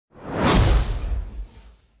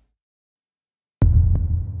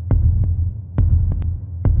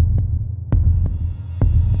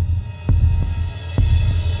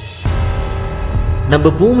நம்ம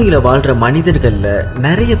பூமியில வாழ்ற மனிதர்கள்ல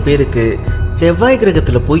நிறைய பேருக்கு செவ்வாய்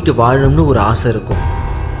கிரகத்துல போயிட்டு வாழணும்னு ஒரு ஆசை இருக்கும்.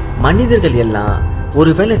 மனிதர்கள் எல்லாம்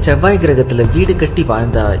ஒருவேளை செவ்வாய் கிரகத்துல வீடு கட்டி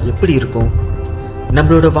வாழ்ந்தா எப்படி இருக்கும்?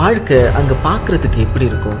 நம்மளோட வாழ்க்கை அங்க பாக்குறதுக்கு எப்படி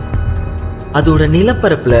இருக்கும்? அதோட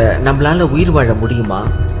நிலப்பரப்புல நம்மளால உயிர் வாழ முடியுமா?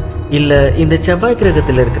 இல்ல இந்த செவ்வாய்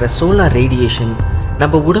கிரகத்துல இருக்கிற சோலார் ரேடியேஷன்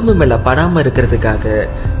நம்ம உடம்பு மேல படாம இருக்கிறதுக்காக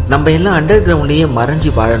நம்ம எல்லாம் அண்டர் கிரவுண்ட்லயே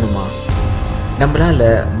மறைஞ்சி வாழணுமா? நம்மளால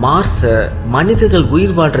மார்ஸை மனிதர்கள்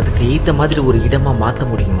உயிர் வாழ்றதுக்கு ஏத்த மாதிரி ஒரு இடமா மாற்ற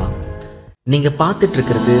முடியுமா? நீங்க பார்த்துட்டு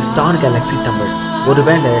இருக்கிறது ஸ்டார் கேலக்ஸி தமிழ்.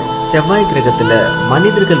 ஒருவேளை செவ்வாய் கிரகத்துல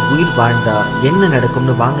மனிதர்கள் உயிர் வாழ்ந்தா என்ன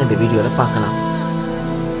நடக்கும்னு வாங்க இந்த வீடியோல பார்க்கலாம்.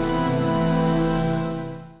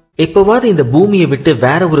 எப்பவாவது இந்த பூமியை விட்டு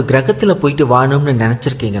வேற ஒரு கிரகத்துல போயிட்டு வாழணும்னு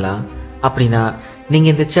நினைச்சிருக்கீங்களா? அப்படின்னா நீங்க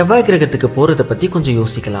இந்த செவ்வாய் கிரகத்துக்கு போறதை பத்தி கொஞ்சம்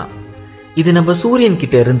யோசிக்கலாம். இது நம்ம சூரியன்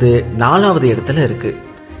கிட்ட இருந்து 4வது இடத்துல இருக்கு.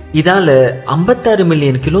 இதால 56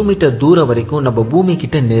 மில்லியன் கிலோமீட்டர் தூரம் வரைக்கும் நம்ம பூமி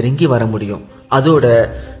கிட்ட நெருங்கி வர முடியும். அதோட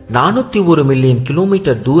 401 மில்லியன்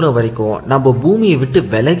கிலோமீட்டர் தூரம் வரைக்கும் நம்ம பூமியை விட்டு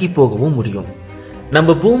விலகி போகவும் முடியும்.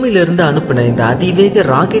 நம்ம பூமியில இருந்து அனுப்பின இந்த அதிவேக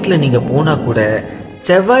ராக்கெட்ல நீங்க போனா கூட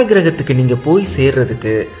செவ்வாய் கிரகத்துக்கு நீங்க போய்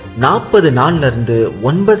சேர்றதுக்கு 40 நாள்ல இருந்து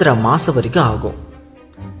 9.5 மாசம் வரைக்கும் ஆகும்.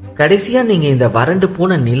 கடைசியா நீங்க இந்த வறண்டு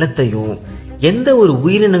போன நிலத்தையும் எந்த ஒரு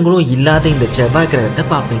உயிரினங்களும் இல்லாத இந்த செவ்வாய் கிரகத்தை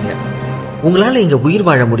பார்ப்பீங்க. உங்களால இங்க உயிர்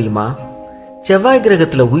வாழ முடியுமா? செவ்வாய்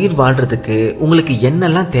கிரகத்துல உயிர் வாழ்றதுக்கு உங்களுக்கு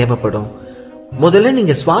என்னெல்லாம் தேவைப்படும்? முதல்ல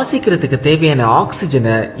நீங்க சுவாசிக்கிறதுக்கு தேவையான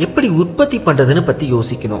ஆக்சிஜனை எப்படி உற்பத்தி பண்றதுன்னு பத்தி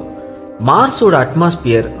யோசிக்கணும். மார்ஸோட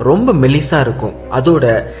அட்மாஸ்பியர் ரொம்ப மெலிசா இருக்கும். அதோட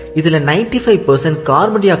இதுல 95%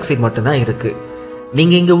 கார்பன் டை ஆக்சைடு மட்டும்தான் இருக்கு.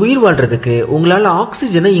 நீங்க இங்க உயிர் வாழ்றதுக்கு உங்களால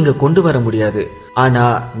ஆக்சிஜனை இங்க கொண்டு வர முடியாது. ஆனா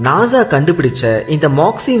நாசா கண்டுபிடிச்ச இந்த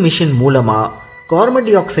மாக்ஸி மிஷின் மூலமா கார்பன்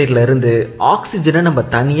டை ஆக்சைடுல இருந்து ஆக்சிஜனை நம்ம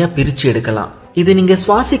தனியா பிரிச்சு எடுக்கலாம். இது நீங்க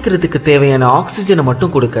சுவாசிக்கிறதுக்கு தேவையான ஆக்சிஜனை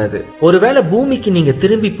மட்டும் கொடுக்காது. ஒருவேளை பூமிக்கு நீங்க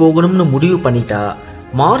திரும்பி போகணும்னு முடிவு பண்ணிட்டா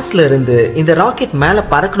மார்ஸ்ல இருந்து இந்த ராக்கெட் மேல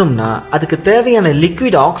பறக்கணும்னா அதுக்கு தேவையான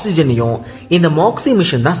லிக்விட் ஆக்சிஜனையும் இந்த மாக்ஸி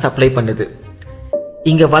மிஷின் தான் சப்ளை பண்ணுது.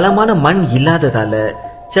 இங்க வளமான மண் இல்லாததால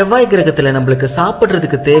செவ்வாய் கிரகத்துல நம்மளுக்கு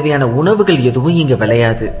சாப்பிடுறதுக்கு தேவையான உணவுகள் எதுவும் இங்க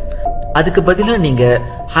விளையாது. அதுக்கு பதிலா நீங்க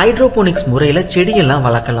ஹைட்ரோபோனிக்ஸ் முறையில செடியெல்லாம்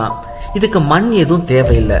வளர்க்கலாம். இதுக்கு மண் எதுவும்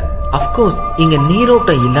தேவையில்லை. அப்கோர்ஸ் இங்க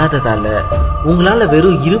நீரோட்டம் இல்லாததால உங்களால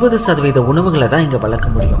வெறும் 20% உணவுகளை தான் இங்க வளர்க்க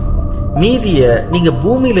முடியும். மீதிய நீங்க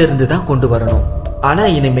பூமியில இருந்து தான் கொண்டு வரணும். ஆனா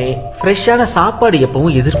இனிமே ஃப்ரெஷ்ஷான சாப்பாடு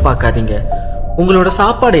எப்பவும் எதிர்பார்க்காதீங்க. உங்களோட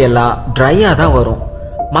சாப்பாடு எல்லாம் ட்ரையா தான் வரும்.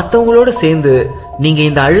 மற்றவங்களோட சேர்ந்து நீங்க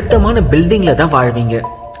இந்த அழுத்தமான பில்டிங்ல தான் வாழ்வீங்க.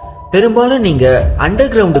 பெரும்பாலும் நீங்க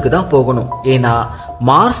அண்டர் கிரவுண்டுக்கு தான் போகணும். ஏன்னா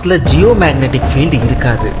மார்ஸ்ல ஜியோ மேக்னெட்டிக் ஃபீல்டு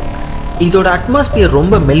இருக்காது. இதோட அட்மாஸ்பியர்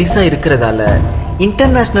ரொம்ப மெலிசா இருக்கிறதால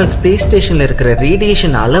இன்டர்நேஷனல் ஸ்பேஸ் ஸ்டேஷன்ல இருக்கிற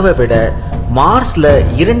ரேடியேஷன் அளவை விட மார்ஸ்ல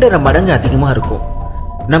 2.5 மடங்கு அதிகமா இருக்கும்.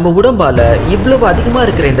 நம்ம உடம்பால இவ்வளவு அதிகமா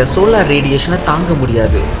இருக்கிற இந்த சோலார் ரேடியேஷனை தாங்க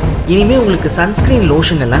முடியாது. இனிமே உங்களுக்கு சன்ஸ்கிரீன்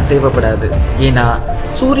லோஷன் எல்லாம் தேவைப்படாது. ஏன்னா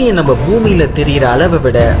சூரியன் நம்ம பூமியில தெரிகிற அளவை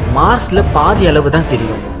விட மார்ஸ்ல பாதி அளவு தான்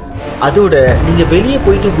தெரியும். அதோட நீங்க வெளியே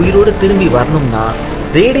போயிட்டு உயிரோட திரும்பி வரணும்னா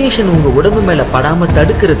ரேடியேஷன் உங்க உடம்பு மேல படாம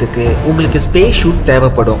தடுக்கிறதுக்கு உங்களுக்கு ஸ்பேஸ் ஷூட்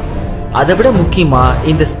தேவைப்படும். அதை விட முக்கியமா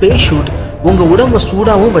இந்த ஸ்பேஸ் ஷூட் உங்க உடம்ப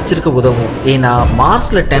சூடாவும் வச்சிருக்க உதவும். ஏன்னா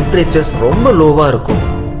மார்ஸ்ல டெம்பரேச்சர்ஸ் ரொம்ப லோவா இருக்கும்.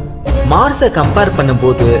 மார்ஸை கம்பேர்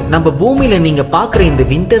பண்ணும்போது நம்ம பூமியில நீங்க பாக்குற இந்த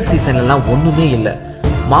வின்டர் சீசன் எல்லாம் ஒண்ணுமே இல்லை.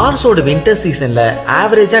 மார்ஸோட வின்டர் சீசன்ல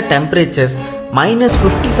ஆவரேஜா டெம்பரேச்சர்ஸ்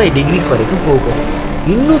 -55 டிகிரிஸ் வரைக்கும் போகும்.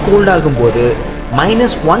 இன்னும் கோல்ட் ஆகும் போது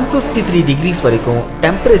 -153 டிகிரிஸ் வரைக்கும்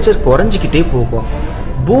டெம்பரேச்சர் குறைஞ்சிக்கிட்டே போகும்.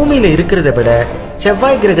 பூமியில இருக்கிறத விட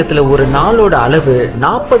செவ்வாய் கிரகத்துல ஒரு நாளோட அளவு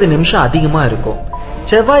 40 நிமிஷம் அதிகமா இருக்கும்.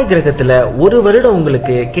 செவ்வாய் கிரகத்துல ஒரு வருடம்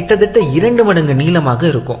உங்களுக்கு கிட்டத்தட்ட 2 மடங்கு நீளமாக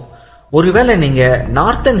இருக்கும். ஒருவேளை நீங்க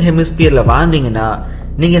நார்த்தன் ஹெமிஸ்பியர்ல வாழ்ந்தீங்கன்னா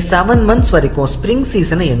நீங்க 7 மந்த்ஸ் வரைக்கும் ஸ்ப்ரிங்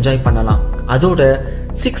சீசனை என்ஜாய் பண்ணலாம். அதோட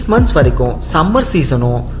 6 மந்த்ஸ் வரைக்கும் சம்மர்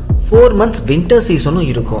சீசனும் 4 மந்த்ஸ் வின்டர் சீசனும்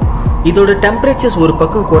இருக்கும். இதோட டெம்பரேச்சர்ஸ் ஒரு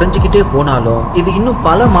பக்கம் குறைஞ்சிக்கிட்டே போனாலும் இது இன்னும்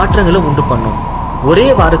பல மாற்றங்களை உண்டு பண்ணும். ஒரே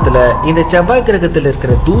வாரத்துல இந்த செவ்வாய் கிரகத்துல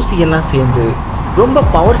இருக்கிற தூசி எல்லாம் சேர்ந்து ரொம்ப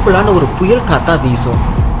பவர்ஃபுல்லான ஒரு புயல் காத்தா வீசும்.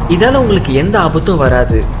 இதால உங்களுக்கு எந்த ஆபத்தும்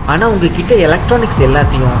வராது. ஆனா உங்ககிட்ட எலக்ட்ரானிக்ஸ்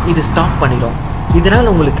எல்லாத்தையும் இது ஸ்டாப் பண்ணிடும். இதனால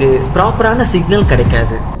உங்களுக்கு ப்ராப்பரான சிக்னல்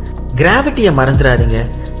கிடைக்காது. கிராவிட்டியை மறந்துடாதீங்க.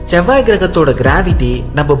 செவ்வாய் கிரகத்தோட கிராவிட்டி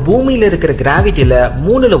நம்ம பூமியில இருக்கிற கிராவிட்டியில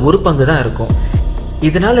 3ல் 1 பங்கு தான் இருக்கும்.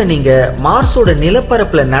 இதனால நீங்க மார்ஸோட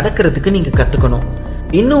நிலப்பரப்புல நடக்கிறதுக்கு நீங்க கத்துக்கணும்.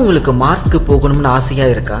 இன்னும் உங்களுக்கு மார்ஸ்க்கு போகணும்னு ஆசையா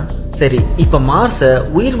இருக்கா? சரி, இப்ப மார்ஸை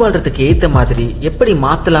உயிர் வாழ்றதுக்கு ஏத்த மாதிரி எப்படி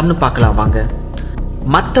மாத்தலாம்னு பார்க்கலாம் வாங்க.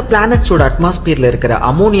 மற்ற பிளானட்ஸோட அட்மாஸ்பியர்ல இருக்கிற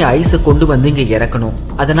அமோனியா ஐஸை கொண்டு வந்து இங்க இறக்கணும்.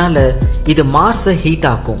 அதனால இது மார்ஸை ஹீட்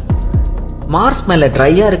ஆக்கும். மார்ஸ் மேல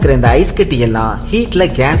ட்ரையா இருக்கிற இந்த ஐஸ் கட்டி எல்லாம் ஹீட்ல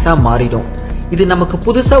கேஸா மாறிடும். இது நமக்கு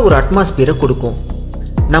புதுசா ஒரு அட்மாஸ்பியரை கொடுக்கும்.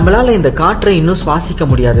 நம்மளால இந்த காற்றை இன்னும் சுவாசிக்க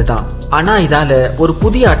முடியாதுதான், ஆனா இதால ஒரு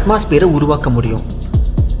புதிய அட்மாஸ்பியரை உருவாக்க முடியும்.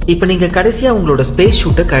 இப்ப நீங்க கடைசியா உங்களோட ஸ்பேஸ்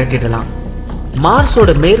ஷூட்டை கழட்டிடலாம்.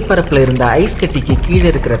 மார்ஸோட மேற்பரப்புல இருந்த ஐஸ் கட்டிக்கு கீழே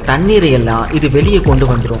இருக்கிற தண்ணீரை எல்லாம் இது வெளியே கொண்டு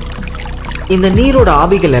வந்துடும். இந்த நீரோட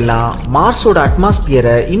ஆவிகள் எல்லாம் மார்ஸோட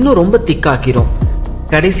அட்மாஸ்பியரை இன்னும் ரொம்ப திக்காக்கிரும்.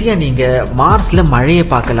 கடைசியா நீங்க மார்ஸ்ல மழையை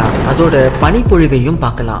பார்க்கலாம், அதோட பனிப்பொழிவையும்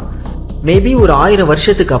பார்க்கலாம். மேபி ஒரு 1000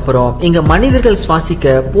 வருஷத்துக்கு அப்புறம் இங்க மனிதர்கள்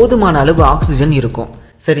சுவாசிக்க போதுமான அளவு ஆக்சிஜன் இருக்கும்.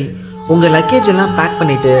 சரி, உங்க லக்கேஜ் எல்லாம் பேக்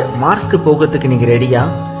பண்ணிட்டு மார்ஸ்க்கு போகிறதுக்கு நீங்க ரெடியா?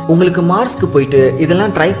 உங்களுக்கு மார்ஸ்க்கு போயிட்டு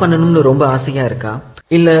இதெல்லாம் ட்ரை பண்ணணும்னு ரொம்ப ஆசையா இருக்கா,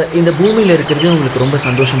 இல்ல இந்த பூமியில இருக்கிறது உங்களுக்கு ரொம்ப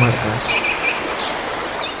சந்தோஷமா இருக்கா?